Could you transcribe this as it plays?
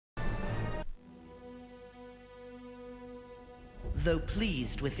Though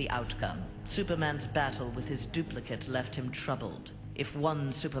pleased with the outcome, Superman's battle with his duplicate left him troubled. If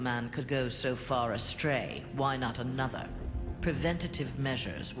one Superman could go so far astray, why not another? Preventative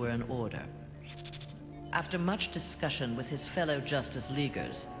measures were in order. After much discussion with his fellow Justice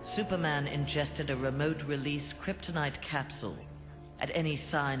Leaguers, Superman ingested a remote-release kryptonite capsule. At any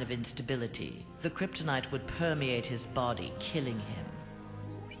sign of instability, the kryptonite would permeate his body, killing him.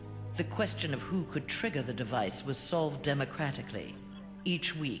 The question of who could trigger the device was solved democratically.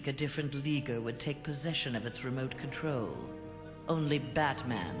 Each week, a different Leaguer would take possession of its remote control. Only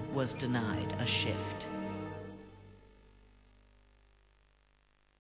Batman was denied a shift.